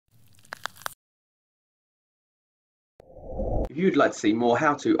If you'd like to see more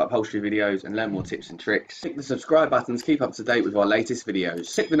how-to upholstery videos and learn more tips and tricks, click the subscribe button to keep up to date with our latest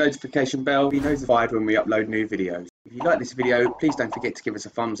videos. Click the notification bell to be notified when we upload new videos. If you like this video, please don't forget to give us a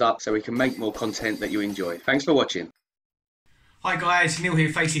thumbs up so we can make more content that you enjoy. Thanks for watching. Hi guys, Neil here,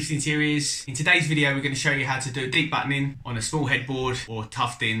 FaceLiftInteriors. In today's video we're going to show you how to do deep buttoning on a small headboard or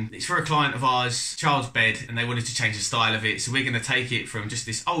tufting. It's for a client of ours, child's bed, and they wanted to change the style of it, so we're going to take it from just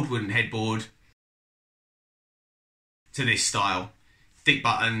this old wooden headboard to this style. Deep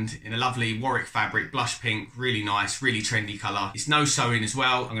buttoned in a lovely Warwick fabric, blush pink, really nice, really trendy colour. It's no sewing as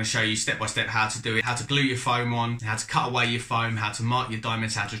well. I'm going to show you step by step how to do it, how to glue your foam on, how to cut away your foam, how to mark your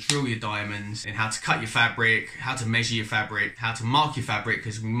diamonds, how to drill your diamonds, and how to cut your fabric, how to measure your fabric, how to mark your fabric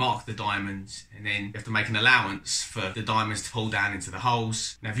because we mark the diamonds, and then you have to make an allowance for the diamonds to pull down into the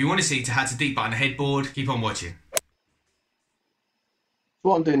holes. Now if you want to see how to deep button a headboard, keep on watching.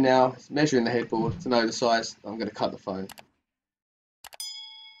 What I'm doing now is measuring the headboard to know the size I'm going to cut the foam.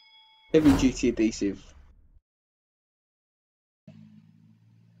 Heavy duty adhesive.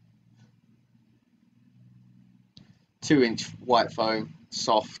 2-inch white foam,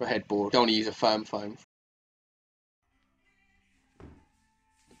 soft for headboard. Don't want to use a firm foam.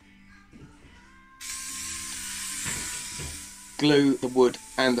 Glue the wood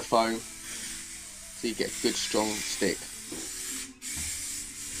and the foam so you get a good strong stick.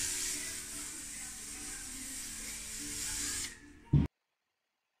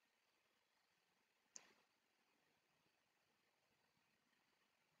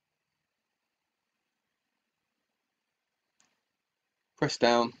 Press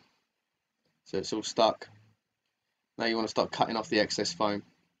down so it's all stuck. Now you want to start cutting off the excess foam.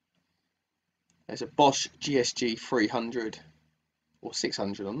 There's a Bosch GSG 300 or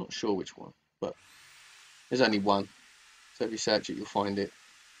 600, I'm not sure which one, but there's only one, so if you search it you'll find it.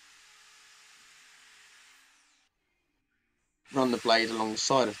 Run the blade along the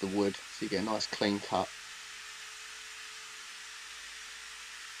side of the wood so you get a nice clean cut.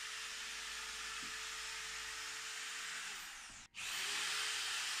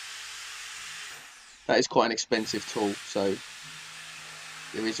 That is quite an expensive tool, so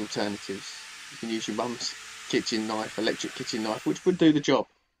there is alternatives. You can use your mum's kitchen knife, electric kitchen knife, which would do the job,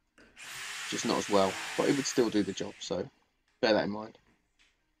 just not as well, but it would still do the job, so bear that in mind.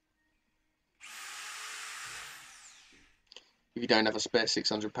 If you don't have a spare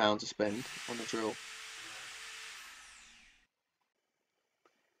 £600 to spend on a drill.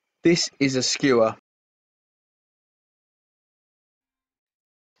 This is a skewer.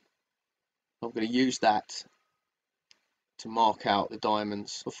 I'm going to use that to mark out the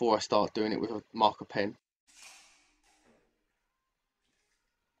diamonds before I start doing it with a marker pen.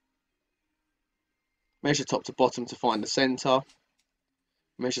 Measure top to bottom to find the centre.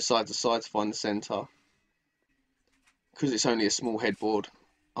 Measure side to side to find the centre. Because it's only a small headboard,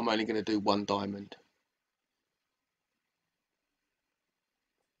 I'm only going to do one diamond.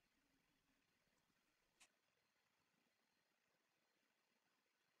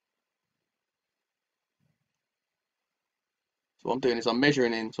 So what I'm doing is I'm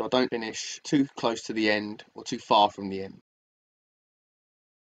measuring in so I don't finish too close to the end or too far from the end.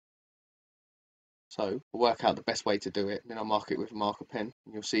 So I'll work out the best way to do it, then I'll mark it with a marker pen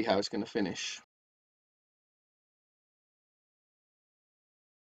and you'll see how it's going to finish.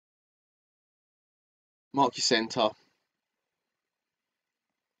 Mark your centre.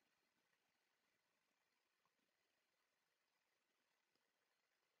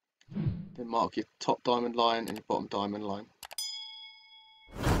 Then mark your top diamond line and your bottom diamond line.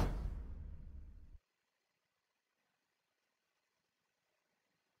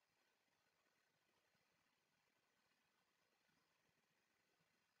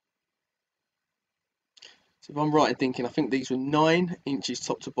 So if I'm right in thinking, I think these were 9 inches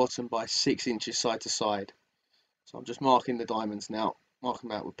top to bottom by 6 inches side to side. So I'm just marking the diamonds now, mark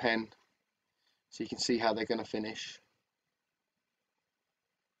them out with pen so you can see how they're going to finish.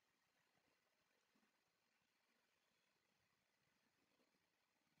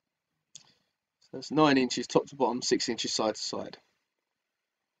 So it's 9 inches top to bottom, 6 inches side to side.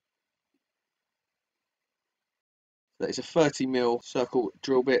 That is a 30mm circle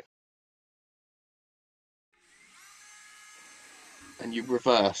drill bit. And you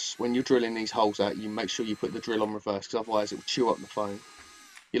reverse, when you're drilling these holes out, you make sure you put the drill on reverse because otherwise it will chew up the foam.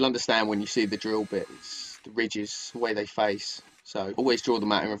 You'll understand when you see the drill bit, it's the ridges, the way they face. So always draw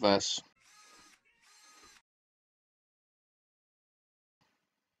them out in reverse.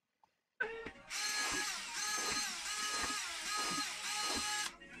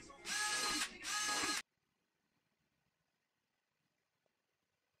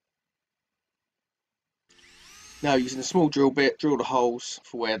 Now using a small drill bit, drill the holes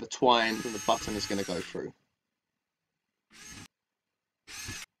for where the twine and the button is going to go through.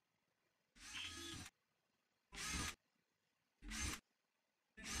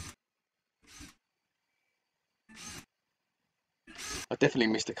 I definitely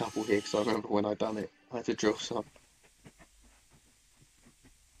missed a couple here because I remember when I done it, I had to drill some.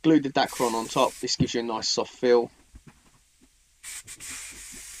 Glue the Dacron on top, this gives you a nice soft feel.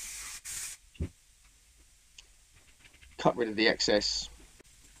 Cut rid of the excess.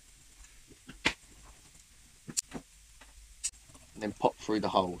 And then pop through the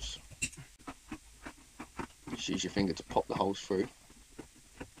holes. Just use your finger to pop the holes through.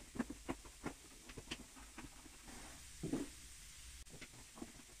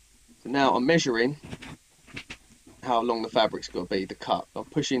 So now I'm measuring how long the fabric's got to be, the cut. I'm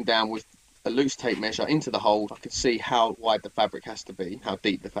pushing down with a loose tape measure into the hole. I can see how wide the fabric has to be, how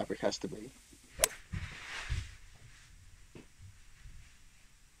deep the fabric has to be.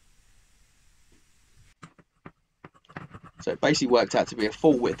 So it basically worked out to be a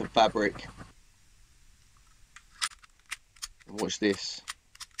full width of fabric. And watch this.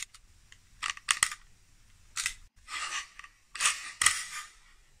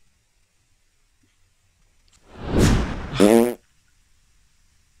 So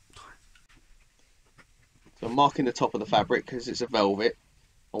I'm marking the top of the fabric because it's a velvet.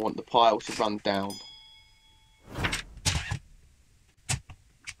 I want the pile to run down. Right,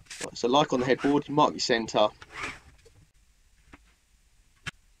 so like on the headboard, you mark your centre.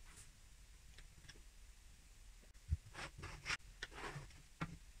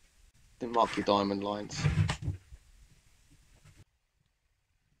 Then mark your diamond lines.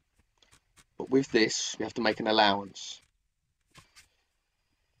 But with this, we have to make an allowance.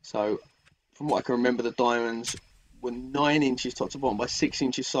 So from what I can remember, the diamonds were 9 inches top to bottom by 6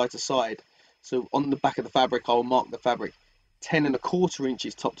 inches side to side. So on the back of the fabric, I'll mark the fabric 10 1/4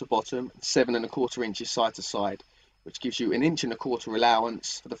 inches top to bottom, and 7 1/4 inches side to side, which gives you 1 1/4 inch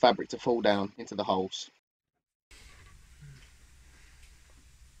allowance for the fabric to fall down into the holes.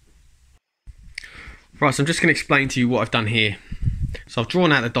 Right, so I'm just going to explain to you what I've done here. So I've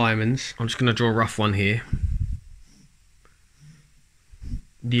drawn out the diamonds. I'm just going to draw a rough one here.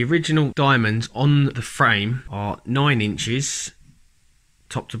 The original diamonds on the frame are 9 inches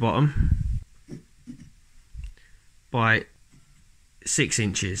top to bottom by 6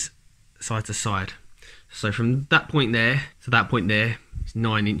 inches side to side. So from that point there to that point there is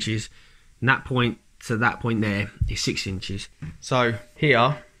 9 inches, and that point to that point there is 6 inches. So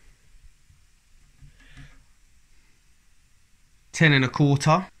here, 10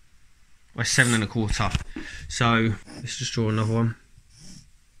 1/4 by 7 1/4. So let's just draw another one.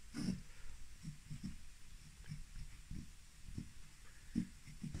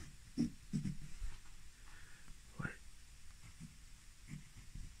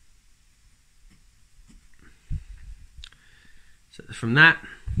 So from that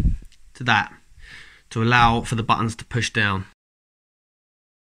to allow for the buttons to push down.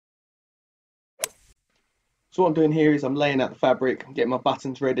 So what I'm doing here is I'm laying out the fabric, getting my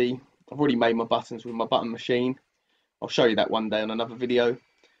buttons ready. I've already made my buttons with my button machine. I'll show you that one day on another video.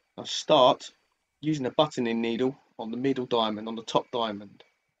 I'll start using a buttoning needle on the middle diamond, on the top diamond.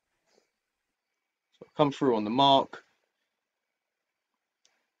 So I'll come through on the mark,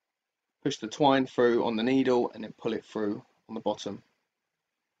 push the twine through on the needle, and then pull it through on the bottom.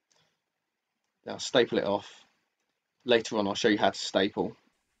 Now staple it off. Later on I'll show you how to staple.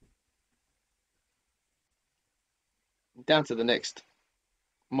 Down to the next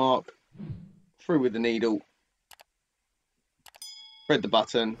mark, through with the needle, thread the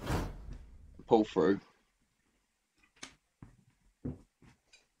button, and pull through.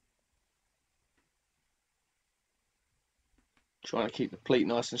 Trying to keep the pleat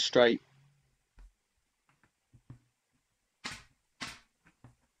nice and straight.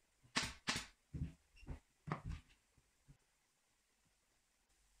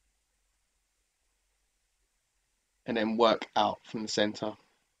 And then work out from the center.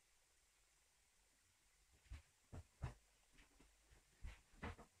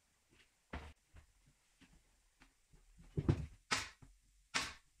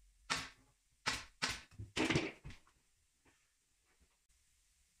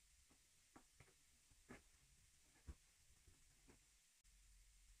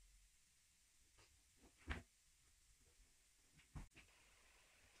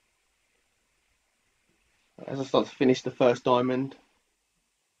 As I start to finish the first diamond,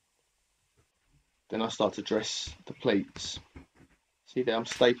 then I start to dress the pleats. See there, I'm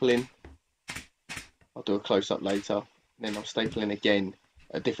stapling. I'll do a close-up later. Then I'm stapling again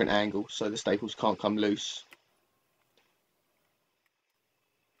at a different angle so the staples can't come loose.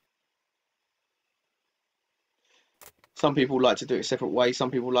 Some people like to do it a separate way.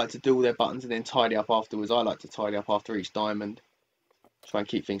 Some people like to do all their buttons and then tidy up afterwards. I like to tidy up after each diamond. Try and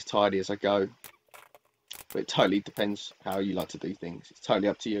keep things tidy as I go. But it totally depends how you like to do things. It's totally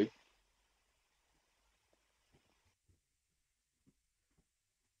up to you.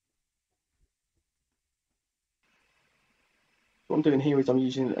 What I'm doing here is I'm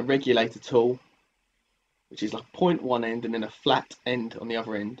using a regulator tool, which is like a point one end and then a flat end on the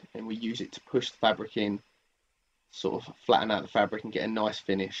other end, and we use it to push the fabric in, sort of flatten out the fabric and get a nice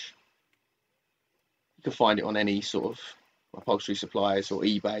finish. You can find it on any sort of upholstery suppliers or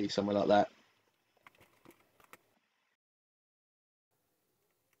eBay, somewhere like that.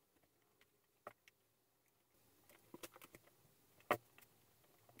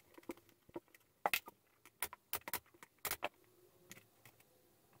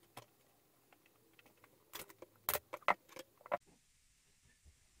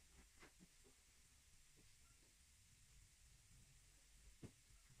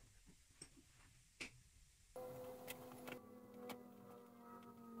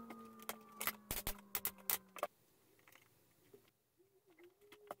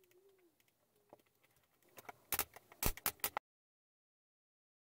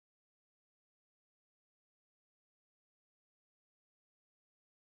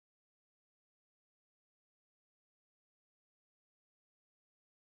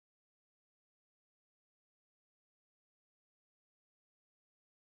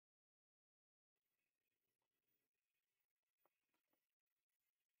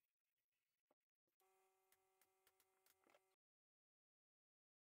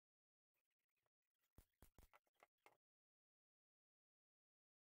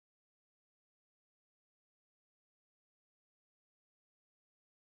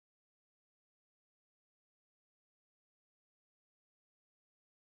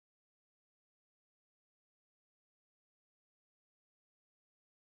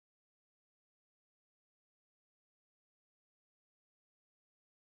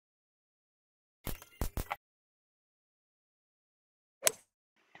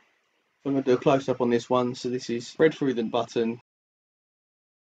 So I'm going to do a close up on this one. So this is thread through the button.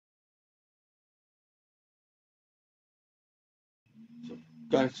 So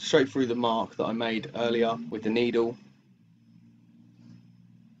going straight through the mark that I made earlier with the needle.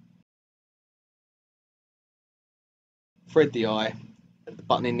 Thread the eye at the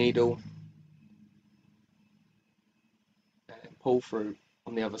buttoning needle and pull through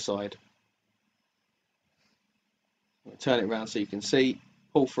on the other side. Turn it around so you can see,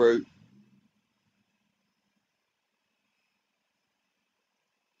 pull through.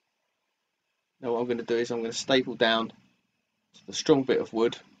 Now what I'm going to do is I'm going to staple down the strong bit of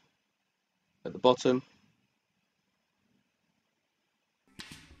wood at the bottom,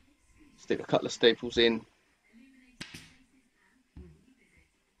 stick a couple of staples in,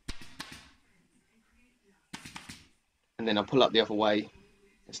 and then I'll pull up the other way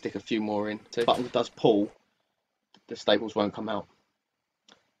and stick a few more in. So if the button does pull, the staples won't come out.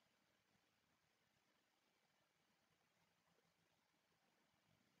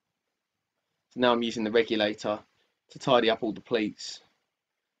 So now I'm using the regulator to tidy up all the pleats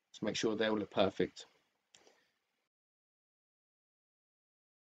to make sure they all look perfect.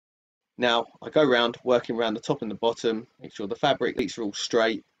 Now I go around working around the top and the bottom, make sure the fabric pleats are all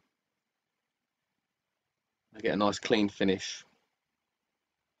straight. I get a nice clean finish.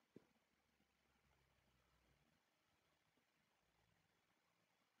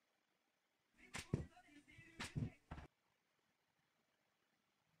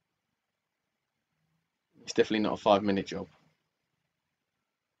 It's definitely not a 5-minute job.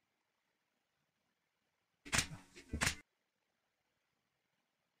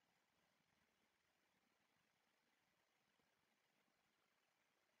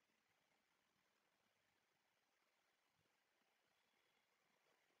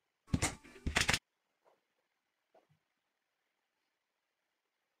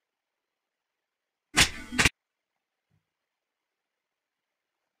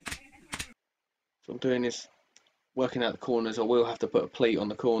 So what I'm doing is working out the corners. I will have to put a pleat on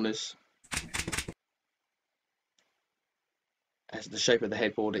the corners. As the shape of the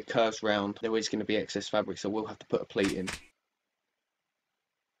headboard, it curves round. There is going to be excess fabric, so we'll have to put a pleat in.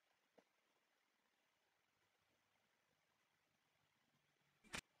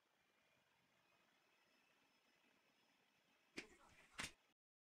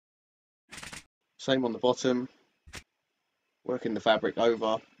 Same on the bottom. Working the fabric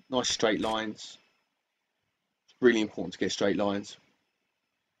over. Nice straight lines. It's really important to get straight lines.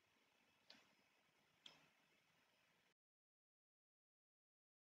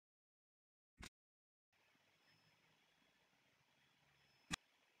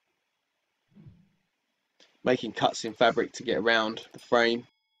 making cuts in fabric to get around the frame.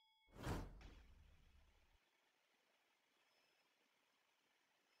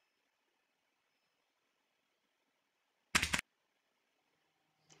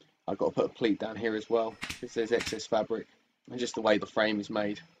 I've got to put a pleat down here as well because there's excess fabric and just the way the frame is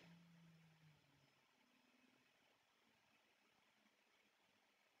made.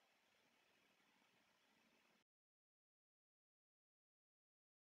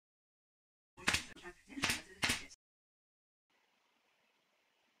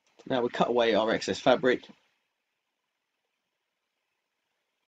 Now we cut away our excess fabric.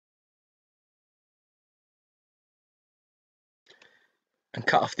 And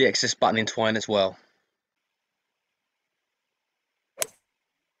cut off the excess buttoning twine as well.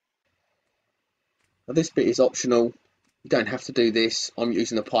 Now this bit is optional. You don't have to do this. I'm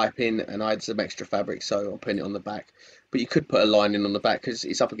using a piping and I had some extra fabric, so I'm putting it on the back. But you could put a lining on the back because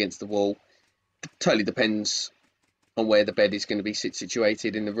it's up against the wall. It totally depends on where the bed is going to be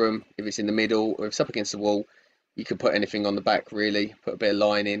situated in the room. If it's in the middle or if it's up against the wall, you could put anything on the back really. Put a bit of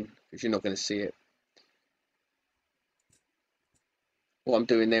lining because you're not going to see it. What I'm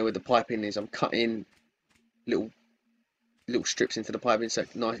doing there with the piping is I'm cutting little strips into the piping so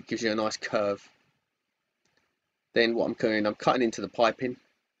it gives you a nice curve. Then what I'm doing, I'm cutting into the piping,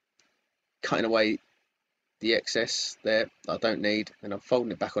 cutting away the excess there that I don't need, and I'm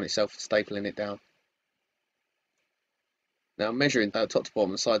folding it back on itself, stapling it down. Now I'm measuring top to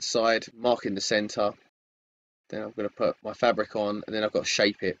bottom, side to side, marking the centre. Then I'm going to put my fabric on, and then I've got to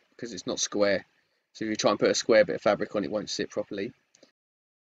shape it because it's not square. So if you try and put a square bit of fabric on, it won't sit properly.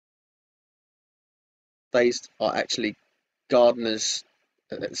 These are actually gardeners.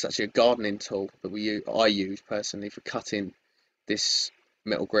 It's actually a gardening tool that I use personally for cutting this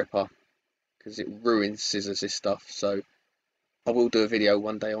metal gripper because it ruins scissors, this stuff. So I will do a video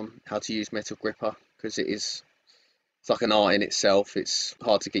one day on how to use metal gripper because it's like an art in itself. It's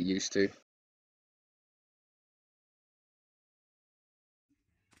hard to get used to.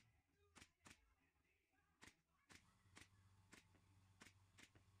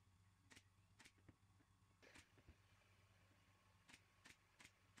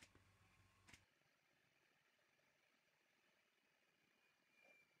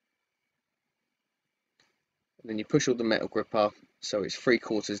 And then you push all the metal gripper so it's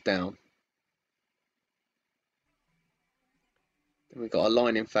 3/4 down. Then we've got a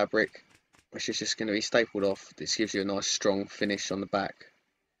lining fabric which is just going to be stapled off. This gives you a nice strong finish on the back.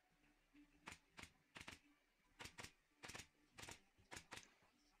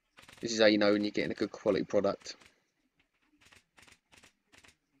 This is how you know when you're getting a good quality product.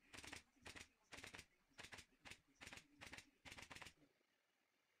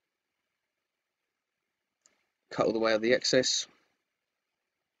 Cut all the way out the excess.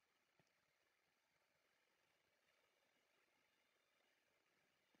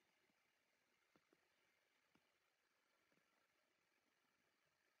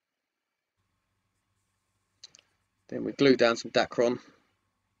 Then we glue down some Dacron.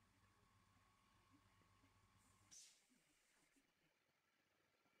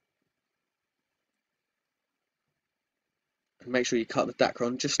 And make sure you cut the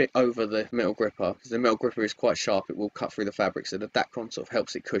Dacron just a bit over the metal gripper because the metal gripper is quite sharp. It will cut through the fabric, so the Dacron sort of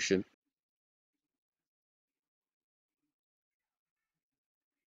helps it cushion.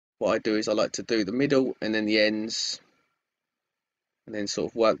 What I do is I like to do the middle and then the ends and then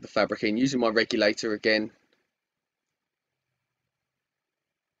sort of work the fabric in using my regulator again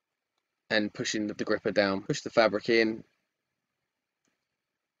and pushing the gripper down. Push the fabric in,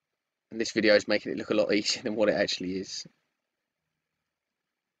 and this video is making it look a lot easier than what it actually is.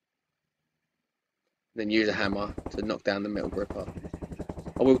 Then use a hammer to knock down the metal gripper.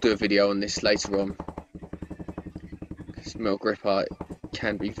 I will do a video on this later on because metal gripper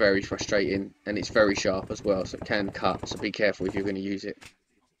can be very frustrating and it's very sharp as well, so it can cut, so be careful if you're going to use it.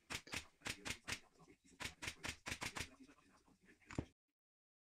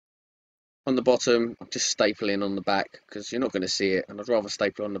 On the bottom, I'm just stapling on the back because you're not going to see it, and I'd rather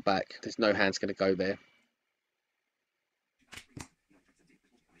staple on the back. There's no hands going to go there.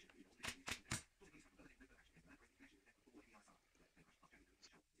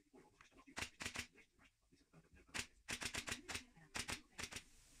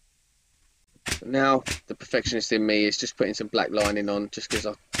 Now the perfectionist in me is just putting some black lining on just because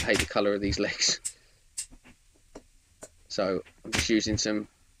I hate the colour of these legs. So I'm just using some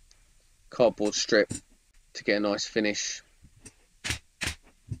cardboard strip to get a nice finish.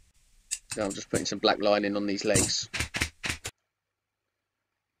 So I'm just putting some black lining on these legs.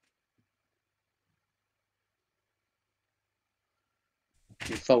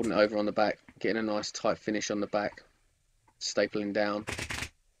 You folding it over on the back, getting a nice tight finish on the back, stapling down.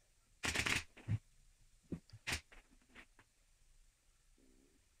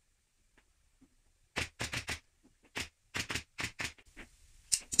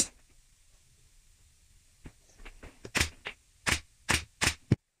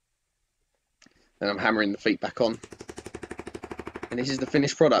 Then I'm hammering the feet back on, and this is the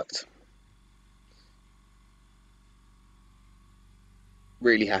finished product.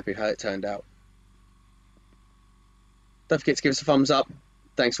 Really happy with how it turned out. Don't forget to give us a thumbs up.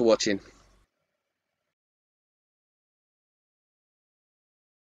 Thanks for watching.